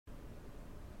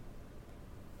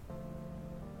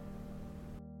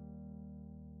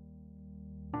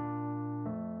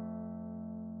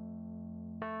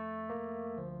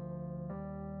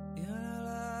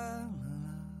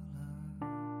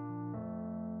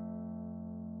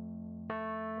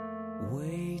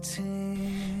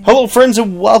Hello friends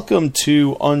and welcome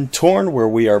to Untorn, where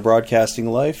we are broadcasting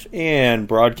life and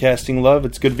broadcasting love.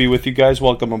 It's good to be with you guys.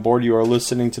 Welcome aboard. You are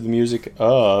listening to the music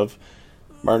of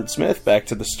Martin Smith, Back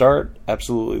to the Start.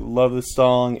 Absolutely love this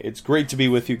song. It's great to be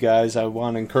with you guys. I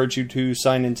want to encourage you to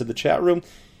sign into the chat room.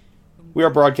 We are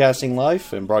broadcasting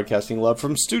life and broadcasting love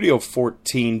from Studio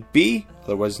 14B,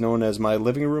 otherwise known as my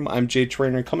living room. I'm Jay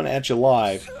Trainer, coming at you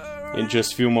live in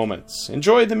just a few moments.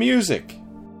 Enjoy the music.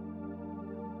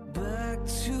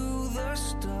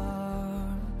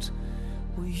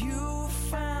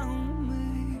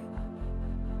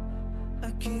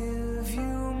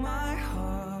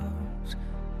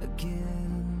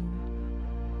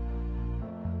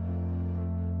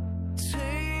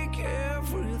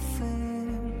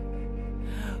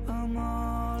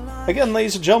 Again,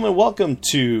 ladies and gentlemen, welcome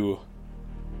to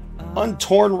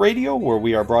Untorn Radio, where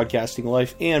we are broadcasting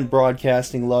life and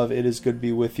broadcasting love. It is good to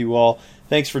be with you all.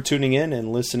 Thanks for tuning in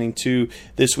and listening to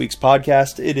this week's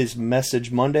podcast. It is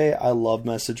Message Monday. I love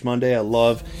Message Monday. I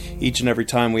love each and every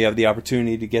time we have the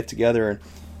opportunity to get together. And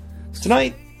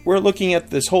tonight, we're looking at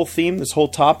this whole theme, this whole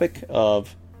topic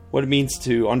of what it means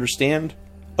to understand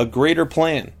a greater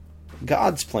plan.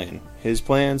 God's plan. His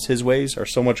plans, His ways are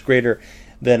so much greater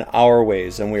than our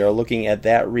ways, and we are looking at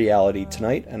that reality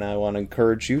tonight. And I want to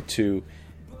encourage you to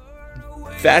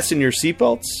fasten your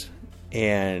seatbelts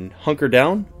and hunker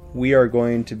down. We are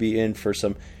going to be in for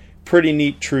some pretty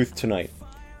neat truth tonight.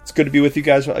 It's good to be with you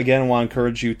guys. Again, I want to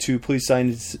encourage you to please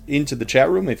sign into the chat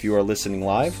room if you are listening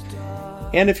live,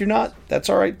 and if you're not, that's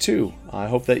all right too. I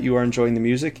hope that you are enjoying the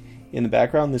music in the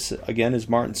background. This again is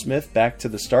Martin Smith, Back to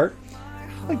the Start.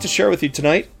 I'd like to share with you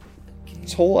tonight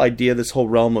this whole idea, this whole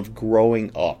realm of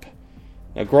growing up.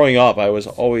 Now, growing up, I was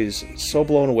always so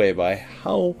blown away by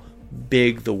how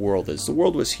big the world is. The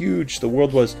world was huge. The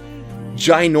world was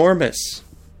ginormous.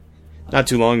 Not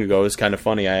too long ago, it was kind of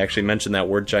funny. I actually mentioned that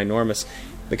word ginormous,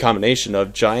 the combination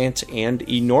of giant and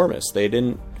enormous. They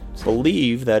didn't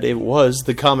believe that it was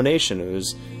the combination. It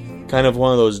was kind of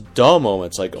one of those duh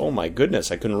moments, like, oh my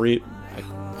goodness, I didn't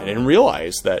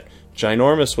realize that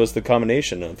ginormous was the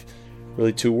combination of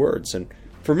really two words. And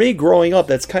for me, growing up,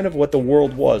 that's kind of what the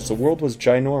world was. The world was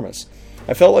ginormous.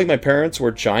 I felt like my parents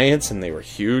were giants, and they were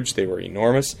huge, they were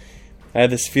enormous. I had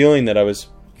this feeling that I was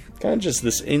kind of just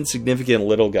this insignificant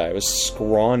little guy. I was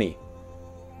scrawny.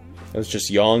 I was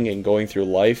just young and going through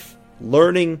life,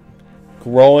 learning,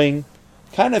 growing,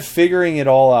 kind of figuring it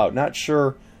all out, not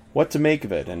sure what to make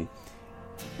of it. And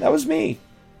that was me.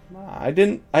 I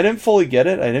didn't fully get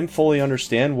it. I didn't fully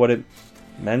understand what it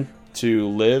meant to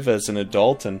live as an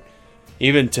adult, and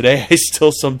even today I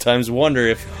still sometimes wonder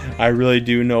if I really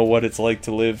do know what it's like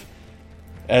to live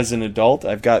as an adult.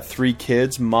 I've got 3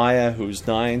 kids, Maya, who's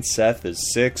 9, Seth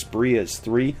is 6, Bree is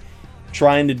 3,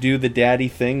 trying to do the daddy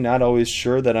thing, not always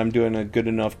sure that I'm doing a good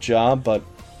enough job, but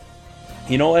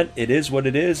you know what, it is what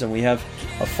it is, and we have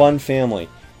a fun family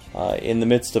in the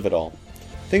midst of it all.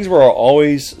 Things were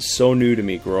always so new to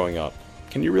me growing up.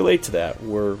 Can you relate to that?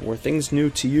 Were things new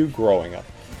to you growing up?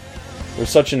 There's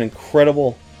such an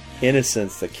incredible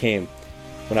innocence that came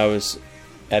when I was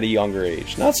at a younger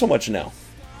age. Not so much now.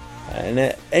 And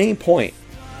at any point,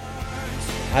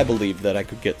 I believed that I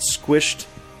could get squished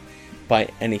by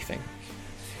anything.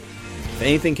 If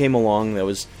anything came along that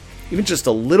was even just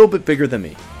a little bit bigger than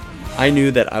me, I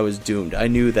knew that I was doomed. I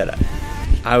knew that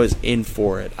I was in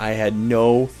for it. I had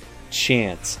no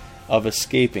chance of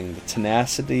escaping the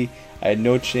tenacity. I had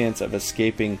no chance of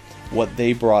escaping what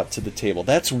they brought to the table.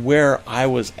 That's where I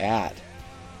was at.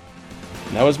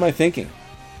 And that was my thinking.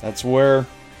 That's where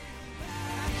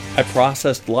I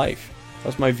processed life. That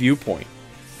was my viewpoint.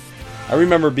 I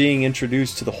remember being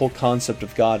introduced to the whole concept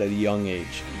of God at a young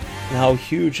age, and how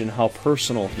huge and how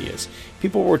personal He is.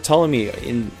 People were telling me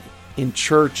in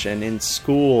church and in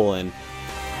school and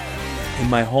in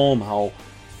my home how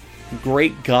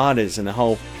great God is and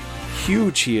how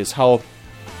huge He is, how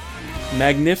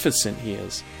magnificent He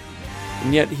is.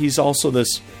 And yet He's also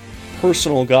this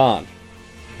personal God.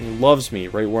 He loves me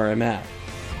right where I'm at.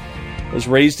 I was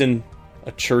raised in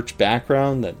a church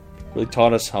background that really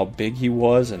taught us how big He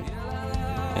was, and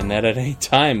that at any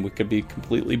time we could be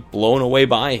completely blown away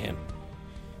by Him.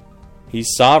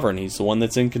 He's sovereign. He's the one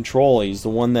that's in control. He's the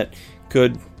one that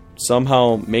could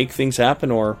somehow make things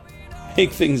happen or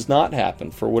make things not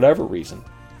happen for whatever reason.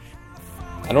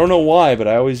 I don't know why, but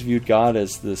I always viewed God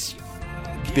as this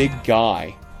big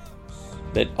guy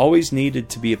that always needed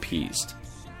to be appeased.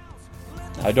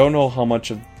 I don't know how much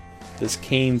of this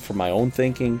came from my own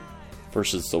thinking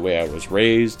versus the way I was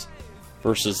raised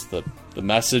versus the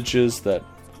messages that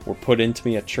were put into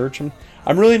me at church.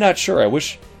 I'm really not sure. I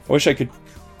wish I could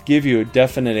give you a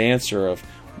definite answer of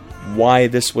why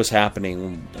this was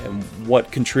happening and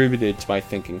what contributed to my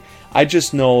thinking. I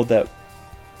just know that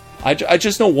I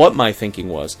just know what my thinking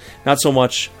was, not so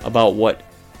much about what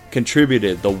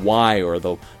contributed, the why or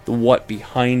the what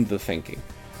behind the thinking,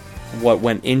 what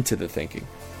went into the thinking.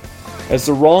 As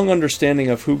the wrong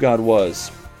understanding of who God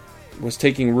was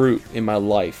taking root in my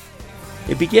life,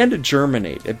 it began to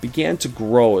germinate, it began to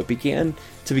grow, it began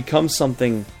to become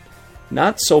something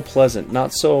not so pleasant,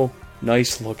 not so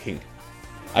nice looking.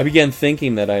 I began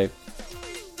thinking that I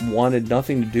wanted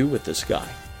nothing to do with this guy.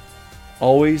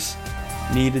 Always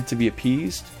needed to be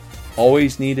appeased,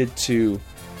 always needed to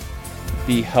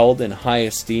be held in high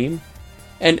esteem.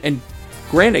 And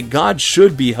granted, God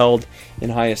should be held in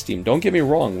high esteem. Don't get me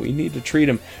wrong, we need to treat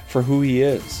him for who he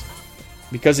is.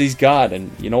 Because he's God,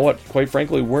 and you know what? Quite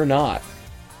frankly, we're not.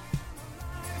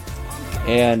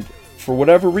 And for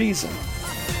whatever reason,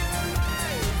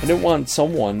 I didn't want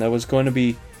someone that was going to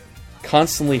be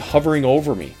constantly hovering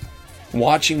over me,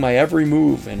 watching my every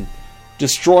move, and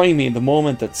destroying me the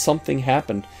moment that something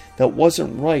happened that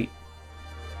wasn't right.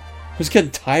 I was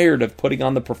getting tired of putting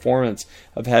on the performance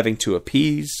of having to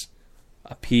appease.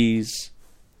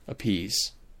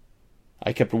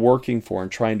 I kept working for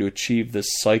and trying to achieve this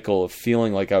cycle of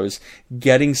feeling like I was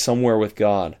getting somewhere with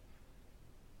God,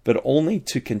 but only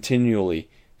to continually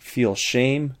feel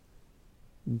shame,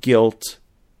 guilt,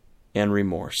 and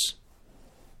remorse.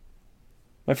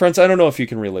 My friends, I don't know if you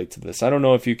can relate to this. I don't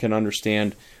know if you can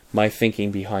understand my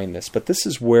thinking behind this, but this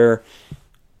is where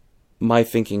my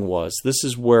thinking was. This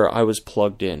is where I was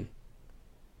plugged in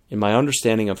my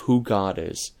understanding of who God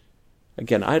is.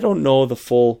 Again, I don't know the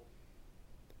full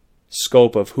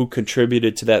scope of who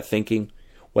contributed to that thinking,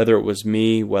 whether it was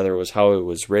me, whether it was how I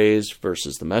was raised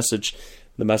versus the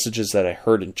messages that I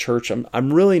heard in church.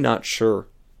 I'm really not sure.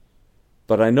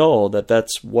 But I know that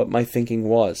that's what my thinking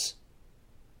was.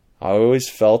 I always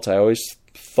thought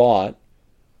that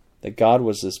God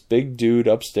was this big dude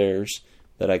upstairs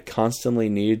that I constantly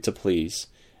needed to please.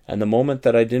 And the moment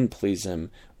that I didn't please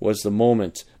him was the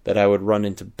moment that I would run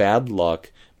into bad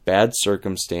luck, bad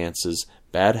circumstances,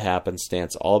 bad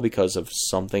happenstance, all because of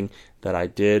something that I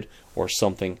did or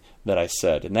something that I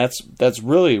said. And that's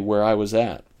really where I was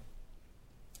at.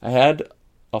 I had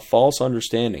a false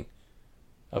understanding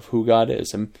of who God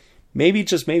is. And maybe,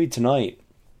 just maybe tonight,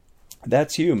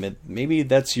 that's you. Maybe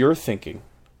that's your thinking.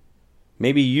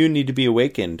 Maybe you need to be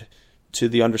awakened to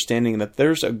the understanding that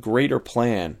there's a greater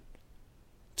plan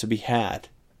to be had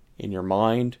in your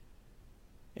mind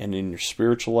and in your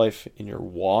spiritual life, in your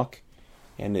walk,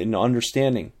 and in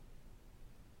understanding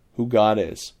who God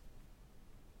is.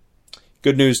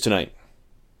 Good news tonight.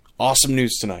 Awesome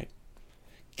news tonight.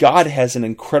 God has an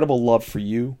incredible love for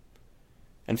you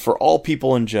and for all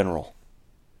people in general.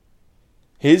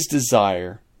 His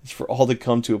desire is for all to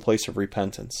come to a place of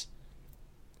repentance.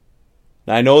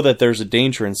 Now, I know that there's a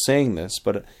danger in saying this,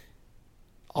 but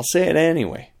I'll say it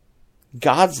anyway.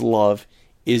 God's love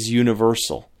is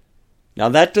universal. Now,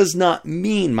 that does not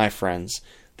mean, my friends,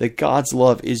 that God's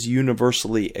love is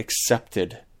universally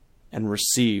accepted and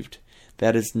received.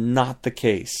 That is not the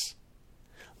case.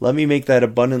 Let me make that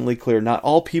abundantly clear. Not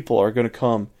all people are going to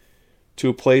come to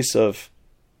a place of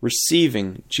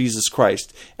receiving Jesus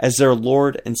Christ as their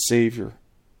Lord and Savior.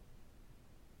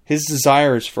 His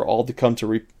desire is for all to come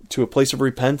to a place of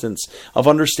repentance, of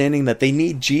understanding that they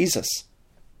need Jesus.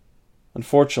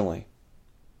 Unfortunately,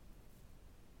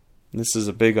 and this is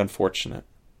a big unfortunate,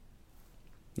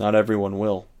 not everyone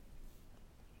will.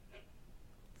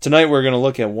 Tonight we're going to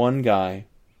look at one guy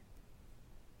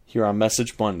here on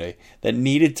Message Monday that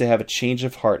needed to have a change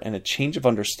of heart and a change of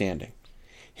understanding.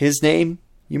 His name,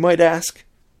 you might ask?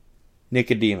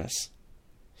 Nicodemus.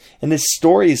 And this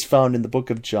story is found in the book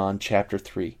of John, chapter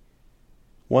 3.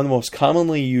 One of the most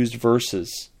commonly used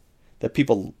verses that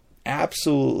people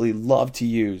absolutely love to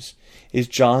use is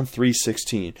John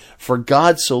 3:16. For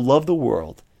God so loved the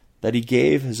world that he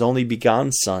gave his only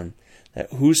begotten Son,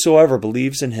 that whosoever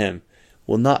believes in him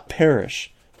will not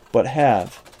perish, but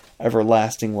have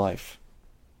everlasting life.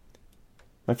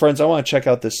 My friends, I want to check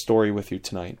out this story with you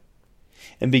tonight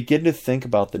and begin to think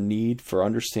about the need for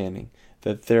understanding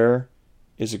that there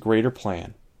is a greater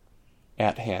plan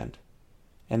at hand,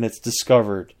 and it's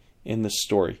discovered in this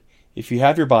story. If you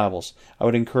have your Bibles, I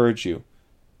would encourage you,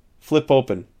 flip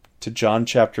open to John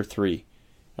chapter 3,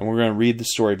 and we're going to read the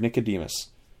story of Nicodemus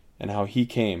and how he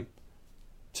came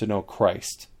to know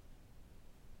Christ.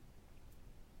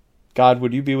 God,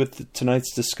 would you be with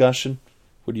tonight's discussion?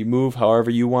 Would you move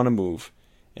however you want to move,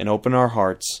 and open our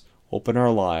hearts, open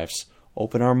our lives,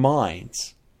 open our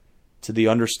minds to the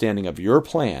understanding of your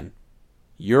plan,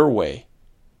 your way,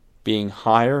 being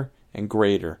higher and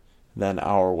greater than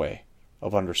our way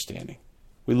of understanding.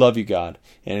 We love you, God,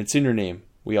 and it's in your name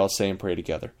we all say and pray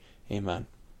together. Amen.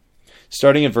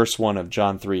 Starting at verse 1 of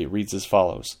John 3, it reads as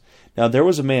follows. Now there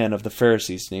was a man of the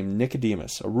Pharisees named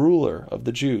Nicodemus, a ruler of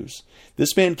the Jews.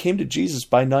 This man came to Jesus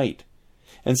by night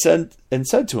and said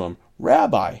to him,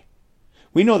 Rabbi,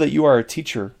 we know that you are a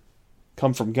teacher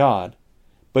come from God,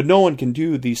 but no one can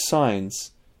do these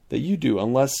signs that you do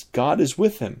unless God is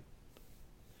with him.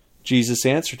 Jesus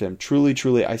answered him, Truly,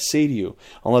 truly, I say to you,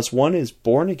 unless one is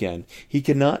born again, he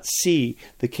cannot see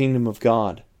the kingdom of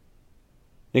God.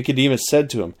 Nicodemus said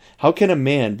to him, How can a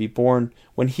man be born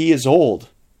when he is old?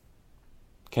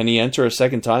 Can he enter a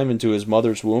second time into his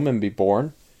mother's womb and be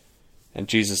born? And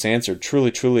Jesus answered,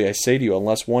 Truly, truly, I say to you,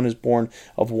 unless one is born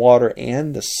of water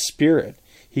and the Spirit,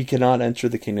 he cannot enter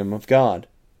the kingdom of God.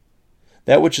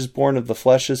 That which is born of the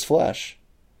flesh is flesh,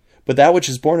 but that which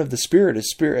is born of the Spirit is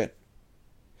spirit.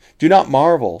 Do not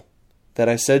marvel that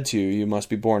I said to you, you must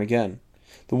be born again.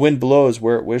 The wind blows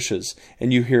where it wishes,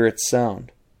 and you hear its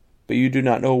sound, but you do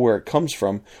not know where it comes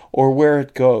from or where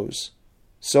it goes.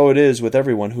 So it is with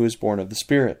everyone who is born of the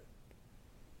Spirit.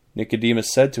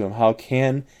 Nicodemus said to him, How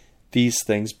can these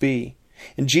things be?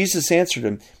 And Jesus answered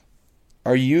him,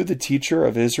 Are you the teacher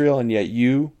of Israel, and yet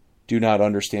you do not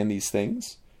understand these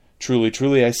things? Truly,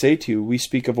 truly, I say to you, we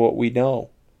speak of what we know,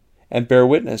 and bear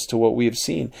witness to what we have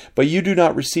seen, but you do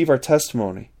not receive our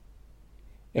testimony.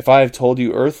 If I have told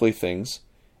you earthly things,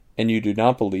 and you do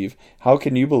not believe, how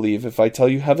can you believe if I tell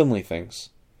you heavenly things?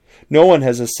 No one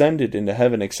has ascended into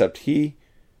heaven except he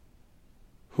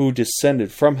who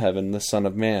descended from heaven, the Son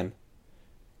of Man.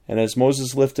 And as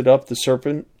Moses lifted up the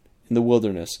serpent in the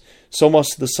wilderness, so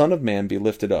must the Son of Man be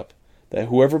lifted up, that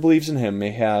whoever believes in him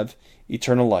may have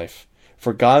eternal life.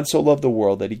 For God so loved the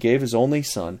world that he gave his only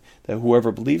Son, that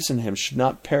whoever believes in him should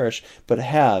not perish, but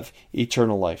have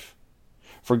eternal life.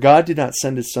 For God did not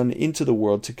send his Son into the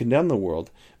world to condemn the world,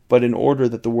 but in order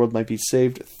that the world might be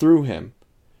saved through him.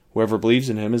 Whoever believes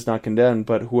in him is not condemned,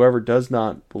 but whoever does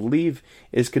not believe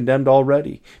is condemned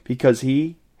already, because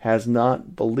he has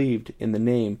not believed in the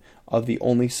name of the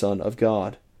only Son of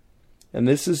God. And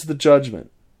this is the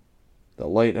judgment. The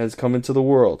light has come into the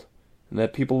world, and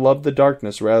that people loved the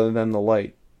darkness rather than the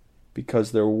light,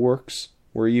 because their works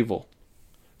were evil.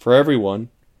 For everyone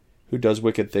who does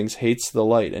wicked things hates the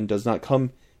light, and does not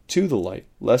come to the light,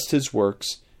 lest his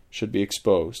works should be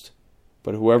exposed.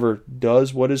 But whoever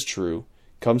does what is true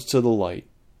comes to the light,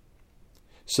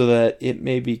 so that it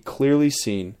may be clearly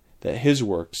seen that his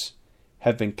works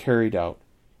have been carried out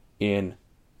in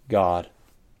God.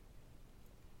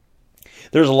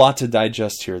 There's a lot to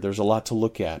digest here. There's a lot to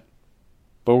look at.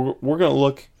 But we're going to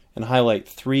look and highlight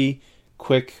three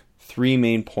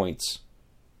main points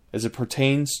as it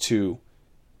pertains to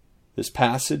this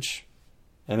passage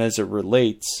and as it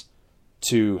relates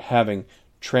to having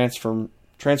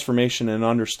transformation and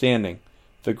understanding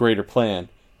the greater plan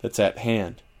that's at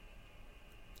hand.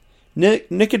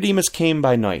 Nicodemus came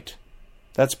by night.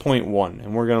 That's point one,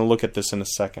 and we're going to look at this in a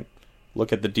second.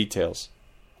 Look at the details.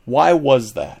 Why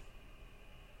was that?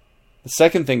 The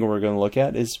second thing we're going to look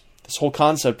at is this whole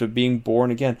concept of being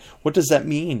born again. What does that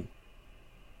mean?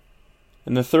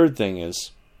 And the third thing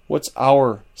is, what's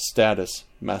our status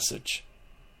message?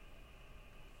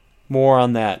 More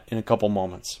on that in a couple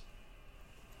moments.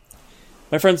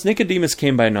 My friends, Nicodemus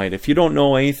came by night. If you don't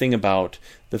know anything about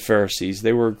the Pharisees,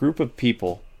 they were a group of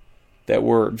people that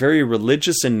were very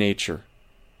religious in nature,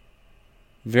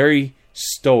 very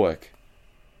stoic,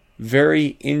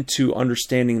 very into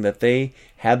understanding that they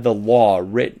had the law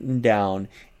written down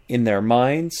in their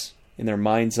minds, in their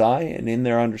mind's eye, and in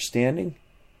their understanding,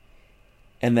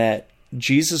 and that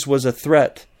Jesus was a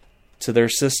threat to their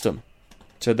system,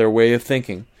 to their way of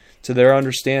thinking, to their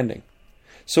understanding.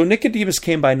 So Nicodemus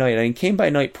came by night, and he came by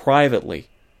night privately,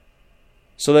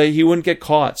 so that he wouldn't get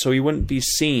caught, so he wouldn't be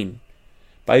seen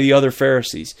by the other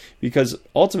Pharisees, because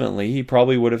ultimately he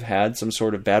probably would have had some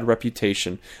sort of bad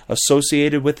reputation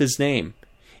associated with his name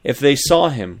if they saw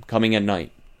him coming at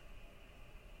night.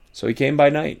 So he came by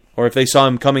night, or if they saw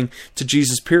him coming to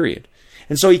Jesus, period.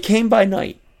 And so he came by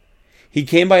night. He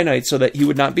came by night so that he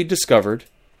would not be discovered,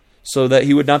 so that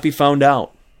he would not be found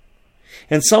out.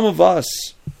 And some of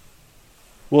us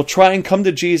will try and come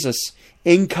to Jesus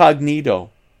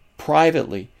incognito,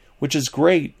 privately, which is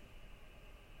great.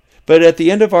 But at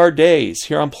the end of our days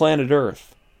here on planet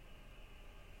Earth,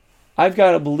 I've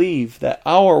got to believe that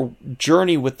our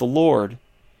journey with the Lord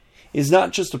is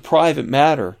not just a private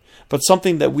matter, but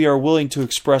something that we are willing to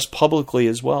express publicly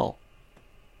as well.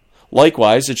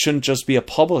 Likewise, it shouldn't just be a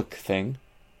public thing.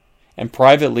 And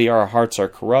privately our hearts are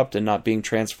corrupt and not being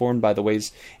transformed by the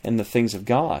ways and the things of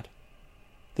God.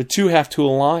 The two have to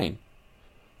align.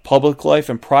 Public life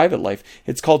and private life.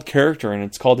 It's called character and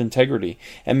it's called integrity.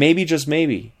 And maybe, just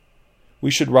maybe, we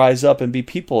should rise up and be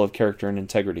people of character and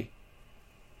integrity.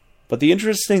 But the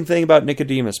interesting thing about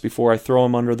Nicodemus, before I throw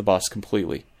him under the bus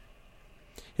completely,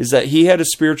 is that he had a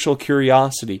spiritual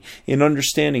curiosity in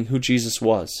understanding who Jesus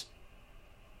was.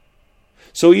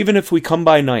 So even if we come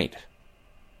by night,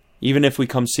 even if we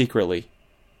come secretly,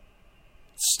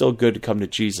 it's still good to come to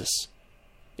Jesus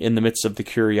in the midst of the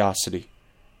curiosity.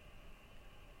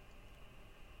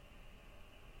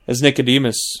 As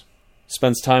Nicodemus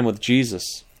spends time with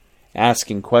Jesus,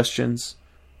 asking questions,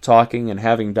 talking and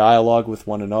having dialogue with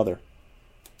one another,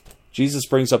 Jesus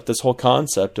brings up this whole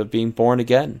concept of being born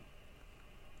again.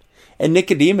 And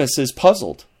Nicodemus is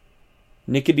puzzled.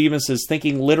 Nicodemus is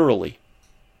thinking literally.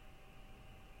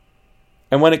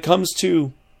 And when it comes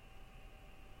to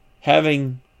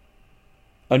having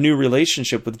a new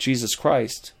relationship with Jesus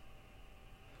Christ,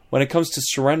 when it comes to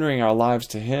surrendering our lives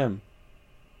to Him,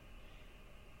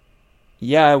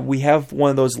 yeah, we have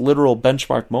one of those literal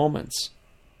benchmark moments.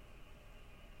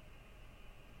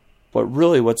 But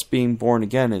really what's being born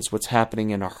again is what's happening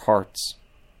in our hearts.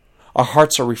 Our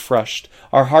hearts are refreshed.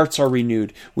 Our hearts are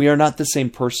renewed. We are not the same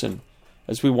person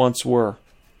as we once were.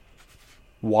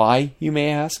 Why, you may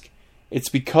ask? It's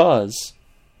because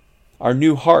our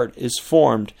new heart is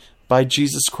formed by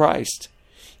Jesus Christ.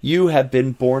 You have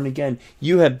been born again.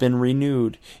 You have been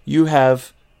renewed. You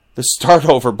have the start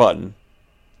over button.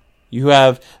 You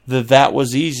have the that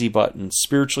was easy button,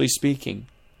 spiritually speaking.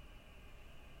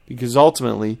 Because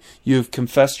ultimately, you have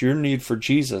confessed your need for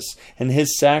Jesus and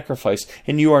His sacrifice,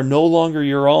 and you are no longer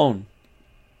your own.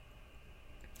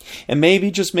 And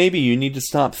maybe, just maybe, you need to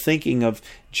stop thinking of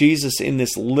Jesus in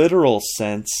this literal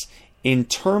sense in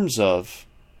terms of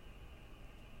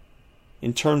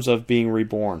being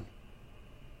reborn.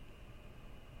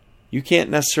 You can't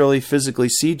necessarily physically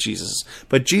see Jesus,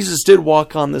 but Jesus did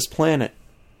walk on this planet.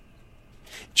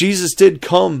 Jesus did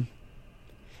come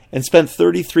and spent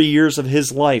 33 years of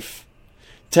His life,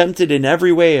 tempted in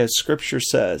every way, as Scripture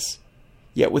says,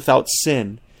 yet without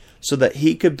sin, so that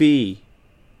He could be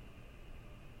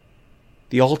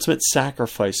the ultimate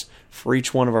sacrifice for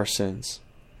each one of our sins.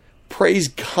 Praise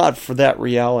God for that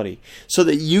reality, so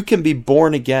that you can be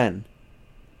born again,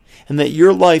 and that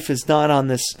your life is not on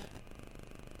this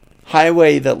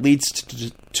highway that leads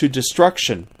to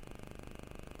destruction,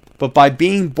 but by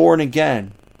being born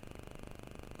again,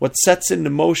 what sets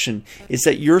into motion is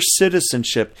that your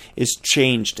citizenship is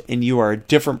changed and you are a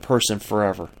different person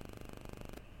forever.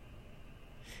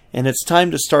 And it's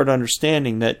time to start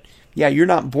understanding that, yeah, you're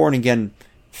not born again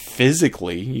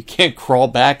physically. You can't crawl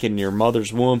back in your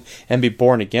mother's womb and be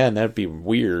born again. That'd be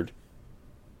weird.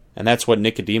 And that's what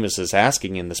Nicodemus is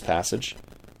asking in this passage.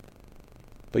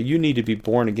 But you need to be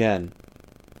born again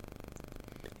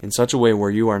in such a way where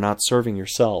you are not serving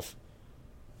yourself,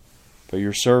 but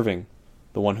you're serving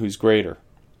the one who's greater.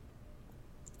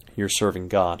 You're serving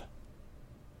God.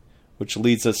 Which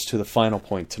leads us to the final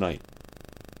point tonight.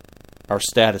 Our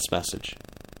status message.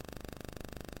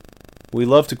 We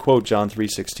love to quote John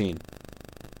 3:16.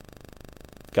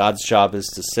 God's job is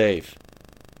to save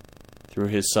through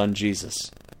His Son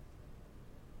Jesus.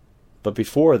 But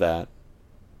before that,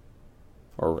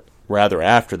 or rather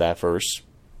after that verse,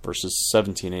 verses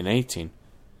 17 and 18,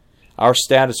 our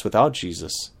status without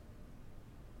Jesus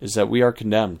is that we are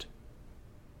condemned.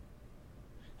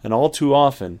 And all too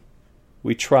often,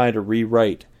 we try to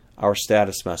rewrite our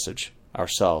status message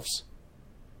ourselves,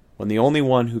 when the only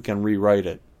one who can rewrite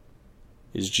it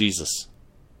is Jesus.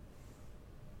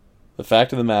 The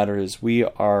fact of the matter is we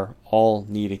are all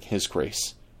needing His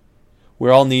grace.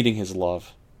 We're all needing His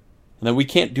love, and that we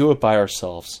can't do it by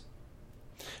ourselves.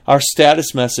 Our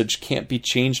status message can't be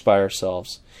changed by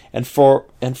ourselves, and for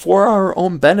our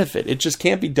own benefit. It just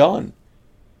can't be done.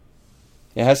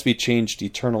 It has to be changed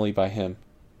eternally by Him.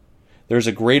 There's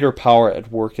a greater power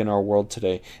at work in our world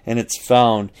today, and it's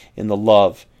found in the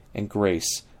love and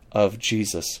grace of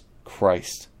Jesus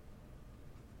Christ.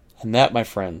 And that, my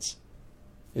friends,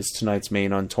 is tonight's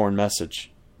main Untorn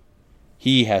message.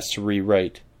 He has to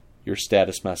rewrite your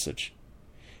status message.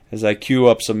 As I cue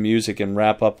up some music and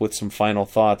wrap up with some final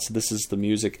thoughts, this is the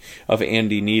music of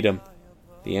Andy Needham.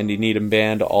 The Andy Needham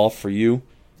Band, All For You.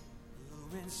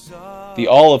 The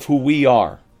all of who we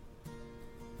are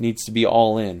needs to be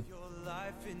all in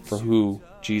for who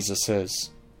Jesus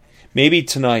is. Maybe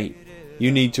tonight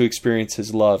you need to experience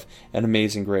His love and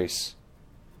amazing grace.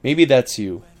 Maybe that's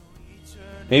you.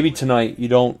 Maybe tonight you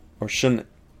don't or shouldn't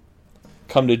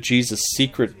come to Jesus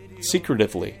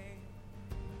secretively.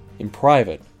 in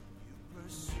private.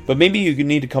 But maybe you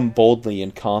need to come boldly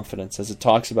in confidence, as it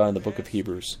talks about in the book of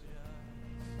Hebrews.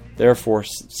 Therefore,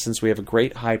 since we have a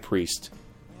great high priest,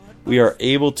 we are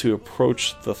able to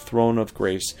approach the throne of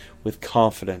grace with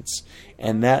confidence.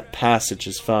 And that passage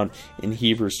is found in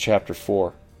Hebrews chapter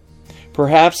 4.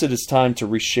 Perhaps it is time to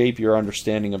reshape your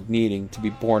understanding of needing to be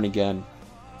born again.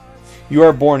 You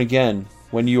are born again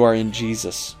when you are in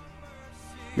Jesus.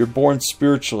 You're born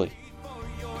spiritually,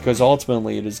 because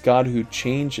ultimately it is God who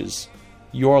changes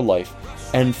your life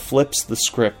and flips the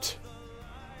script.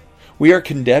 We are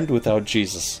condemned without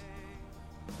Jesus.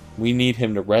 We need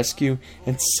Him to rescue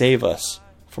and save us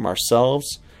from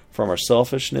ourselves, from our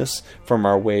selfishness, from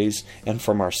our ways, and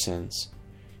from our sins.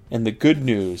 And the good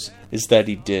news is that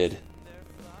He did.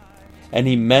 And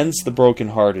He mends the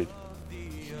brokenhearted.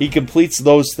 He completes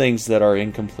those things that are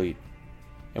incomplete.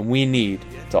 And we need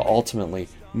to ultimately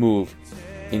move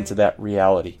into that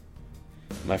reality.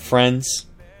 My friends,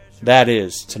 that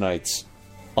is tonight's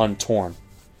Untorn.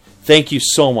 Thank you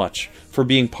so much for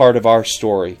being part of our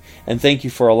story, and thank you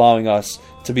for allowing us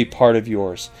to be part of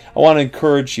yours. I want to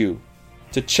encourage you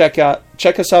to check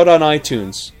us out on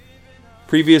iTunes.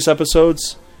 Previous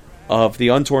episodes of the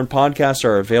Untorn podcast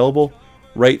are available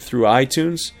right through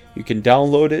iTunes. You can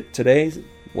download it today,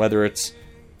 whether it's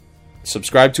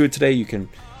subscribe to it today. You can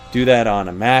do that on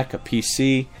a Mac, a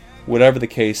PC, whatever the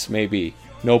case may be.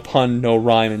 No pun, no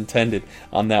rhyme intended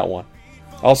on that one.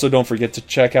 Also, don't forget to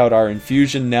check out our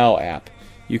Infusion Now app.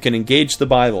 You can engage the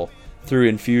Bible through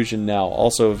Infusion Now,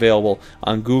 also available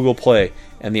on Google Play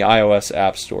and the iOS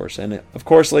app stores. And of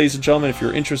course, ladies and gentlemen, if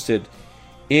you're interested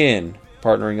in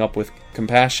partnering up with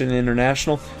Compassion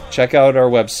International, check out our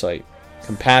website,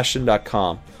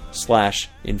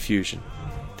 compassion.com/infusion.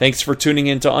 Thanks for tuning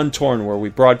in to Untorn, where we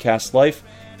broadcast life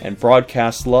and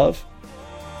broadcast love.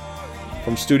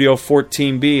 From Studio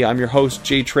 14B, I'm your host,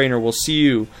 Jay Trainer. We'll see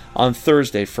you on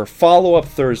Thursday for Follow-Up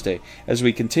Thursday as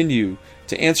we continue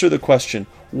to answer the question,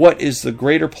 what is the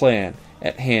greater plan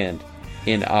at hand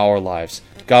in our lives?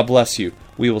 God bless you.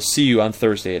 We will see you on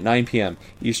Thursday at 9 p.m.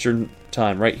 Eastern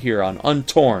Time right here on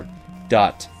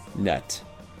untorn.net.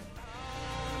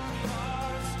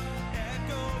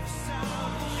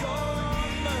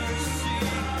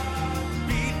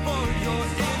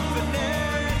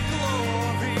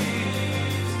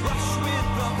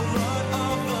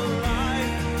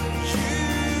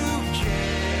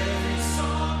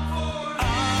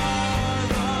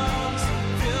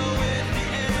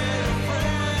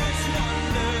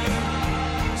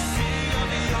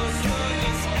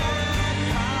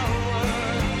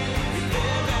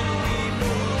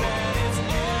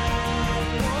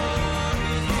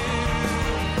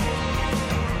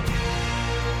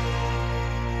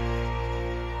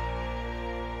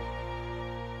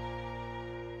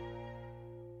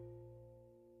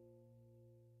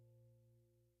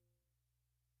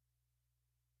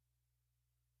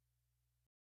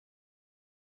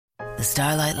 The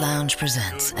Starlight Lounge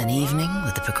presents An Evening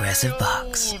with the Progressive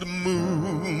Box. Old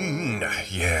moon,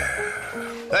 yeah.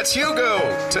 That's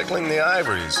Hugo, tickling the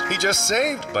ivories. He just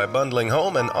saved by bundling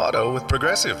home and auto with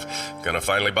Progressive. Gonna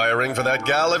finally buy a ring for that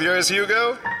gal of yours,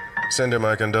 Hugo? Send her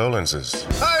my condolences.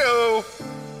 Hi-oh!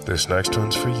 This next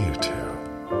one's for you two.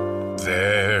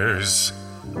 There's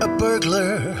a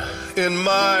burglar in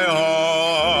my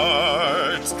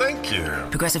heart. Thank you.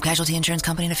 Progressive Casualty Insurance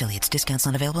Company and Affiliates. Discounts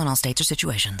not available in all states or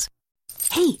situations.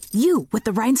 Hey, you with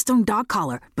the rhinestone dog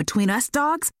collar. Between us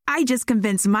dogs, I just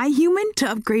convinced my human to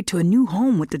upgrade to a new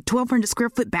home with the 1,200 square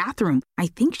foot bathroom. I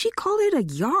think she called it a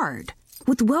yard.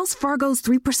 With Wells Fargo's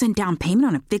 3% down payment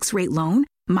on a fixed rate loan,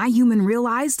 my human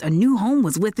realized a new home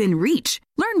was within reach.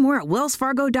 Learn more at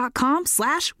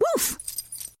wellsfargo.com/woof.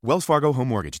 Wells Fargo Home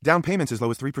Mortgage. Down payments as low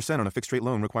as 3% on a fixed-rate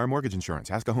loan require mortgage insurance.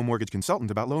 Ask a home mortgage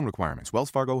consultant about loan requirements. Wells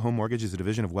Fargo Home Mortgage is a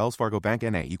division of Wells Fargo Bank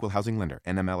N.A., Equal Housing Lender.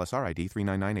 NMLS ID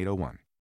 399801.